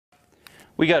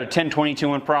We got a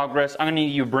 1022 in progress. I'm gonna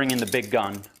need you to bring in the big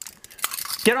gun.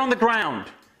 Get on the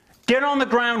ground. Get on the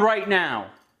ground right now.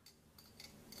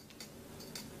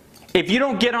 If you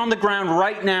don't get on the ground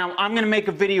right now, I'm gonna make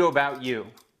a video about you.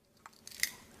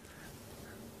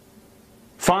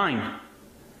 Fine.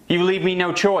 You leave me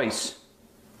no choice.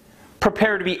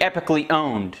 Prepare to be epically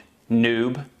owned,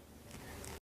 noob.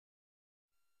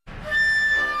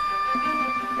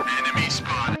 Enemy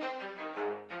spotted.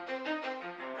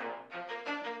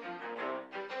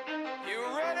 You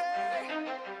ready?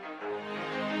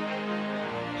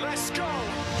 Let's go.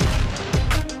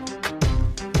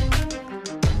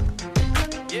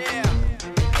 Yeah.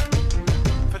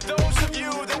 For those of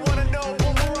you that want to know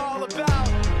what we're all about,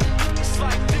 it's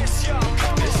like this,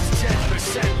 y'all. This is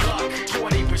 10% luck,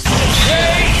 20%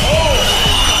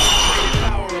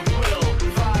 power of will,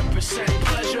 5%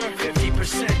 pleasure,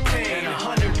 50% pain, and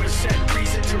 100%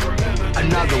 reason to remember.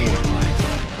 Another one.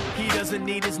 He doesn't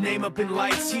need his name up in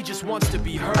lights, he just wants to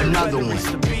be heard. Another Whether one.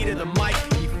 it's the beat of the mic,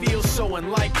 he feels so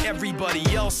unlike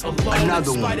everybody else alone.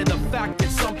 Another in spite one. of the fact that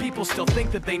some people still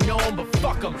think that they know him, but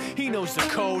fuck him, he knows the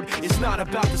code. It's not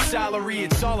about the salary,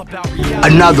 it's all about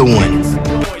reality. Another one. It's the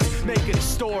noise, making a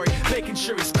story, making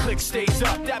sure his click stays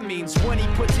up. That means when he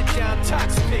puts it down,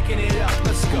 Tox picking it up.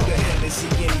 Let's go. Who the hell is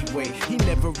he anyway? He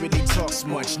never really talks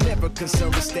much, never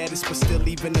concerned with status, but still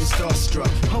leaving him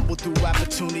starstruck. Humble through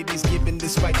opportunities given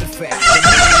despite the fact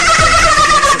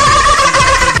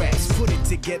put it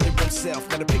together himself,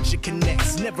 now the picture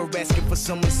connects. Never asking for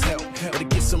someone's help or to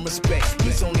get some respect.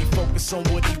 He's only focused on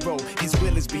what he wrote. His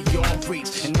will is beyond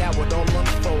reach, and now it all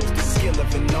unfolds. The skill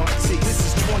of an artist. This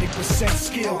is 20%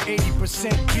 skill,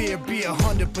 80% fear, be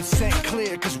 100%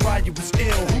 clear. Cause Ryu was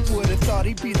ill. Who would have thought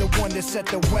he'd be the one that set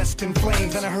the West in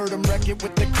flames? And I heard him wreck it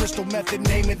with the crystal method,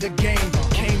 name of the game.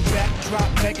 Came back,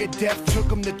 dropped Megadeth,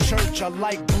 took him to church. I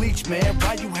like Bleach, man.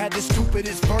 Ryu had the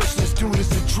stupidest verse. This dude is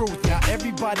the truth. Now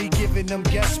everybody giving them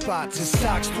guest spots and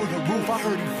stocks through the roof. I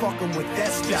heard he fucking with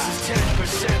that stock.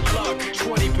 This is 10% luck,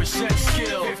 20%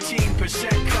 skill,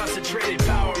 15% concentrated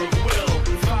power of will,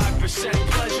 5%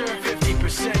 pleasure,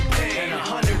 50% pain, and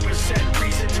 100%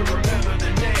 reason to remember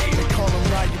the name. They call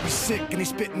him Ryu, he's sick and he's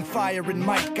spitting fire and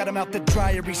Mike got him out the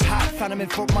dryer, he's hot. Found him in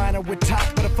Fort Minor with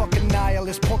top, but a fucking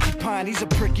nihilist porcupine. He's a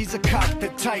prick, he's a cock. The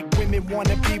type women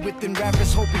wanna be within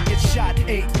rappers, hope he gets shot.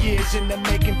 8 years in the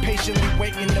making, patiently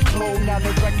waiting to blow. Now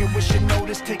the record with your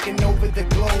notice taking over the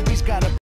globe. He's got a